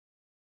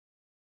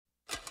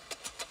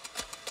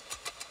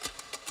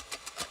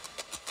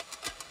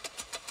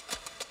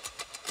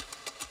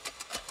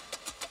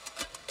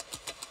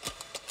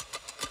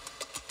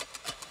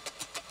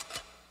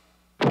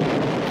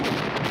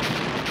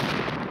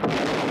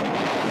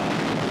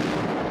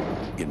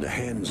the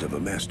hands of a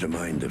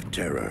mastermind of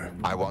terror.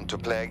 I want to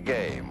play a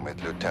game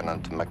with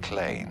Lieutenant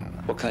McLean.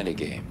 What kind of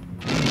game?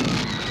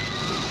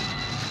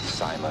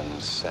 Simon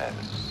Says.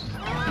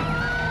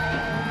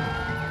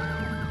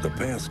 The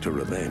path to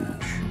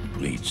revenge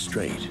leads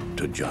straight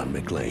to John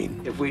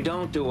McClane. If we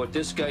don't do what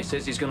this guy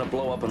says, he's gonna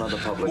blow up another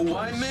public Well,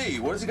 place. why me?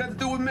 What has he got to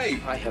do with me?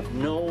 I have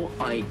no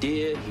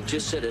idea. He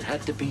just said it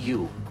had to be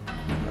you.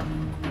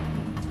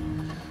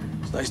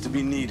 It's nice to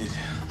be needed.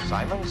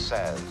 Simon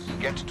Says,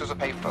 get to the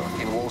paper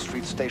in Wall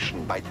Street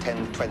Station by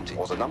 10:20,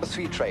 or the number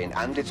 3 train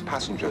and its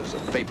passengers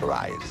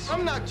vaporize.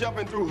 I'm not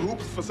jumping through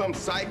hoops for some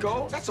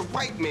psycho. That's a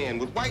white man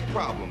with white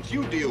problems.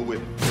 You deal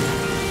with it.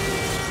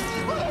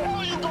 Where the hell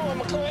are you going,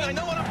 McClane? I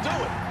know what I'm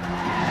doing.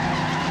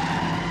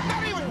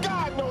 Not even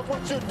God knows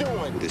what you're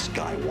doing. This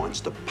guy wants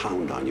to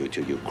pound on you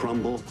till you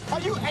crumble. Are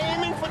you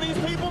aiming for these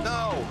people?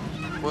 No.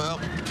 Well,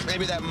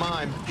 maybe that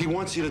mime. He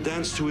wants you to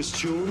dance to his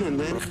tune and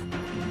then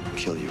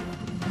kill you.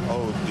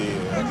 Oh,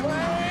 dear.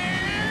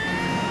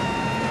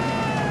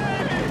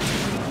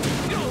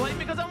 You don't like me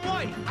because I'm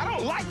white. I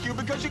don't like you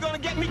because you're gonna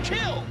get me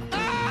killed.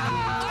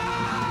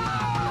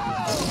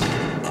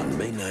 On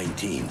May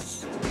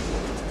 19th,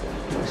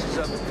 This is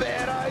a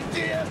bad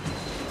idea.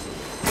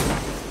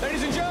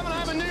 Ladies and gentlemen,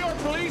 I'm a New York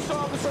police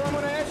officer. I'm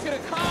going to ask you to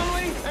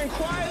calmly and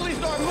quietly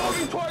start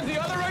moving towards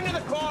the other end of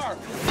the car.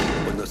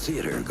 when the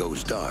theater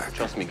goes dark,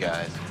 Trust me,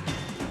 guys.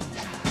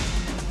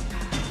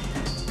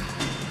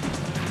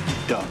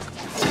 Duck.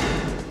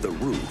 the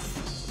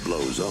roof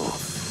blows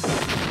off.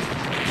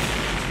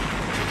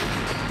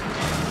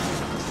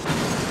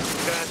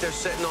 Guy out there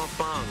setting off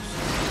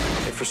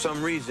bombs. And for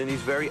some reason,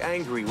 he's very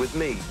angry with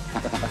me.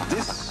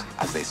 This,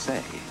 as they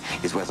say,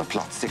 is where the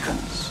plot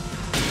thickens.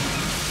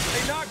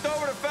 They knocked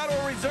over the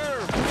Federal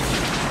Reserve.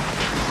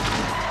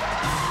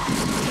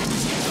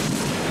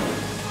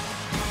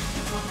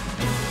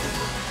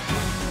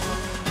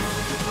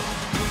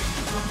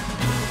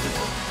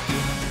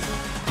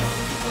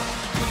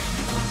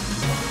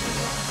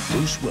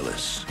 Bruce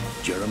Willis,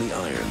 Jeremy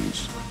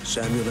Irons,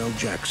 Samuel L.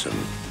 Jackson,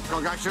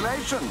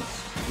 Congratulations,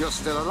 you're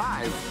still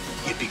alive.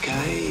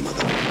 Yippee-ki-yay,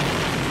 mother...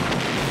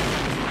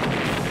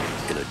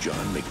 in a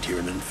John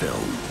McTiernan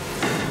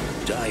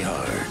film. Die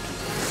Hard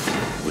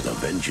with a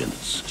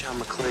vengeance. John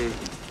McClane,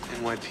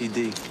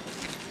 NYPD.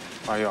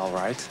 Are you all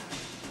right?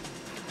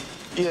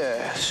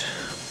 Yes.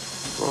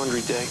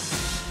 Laundry day.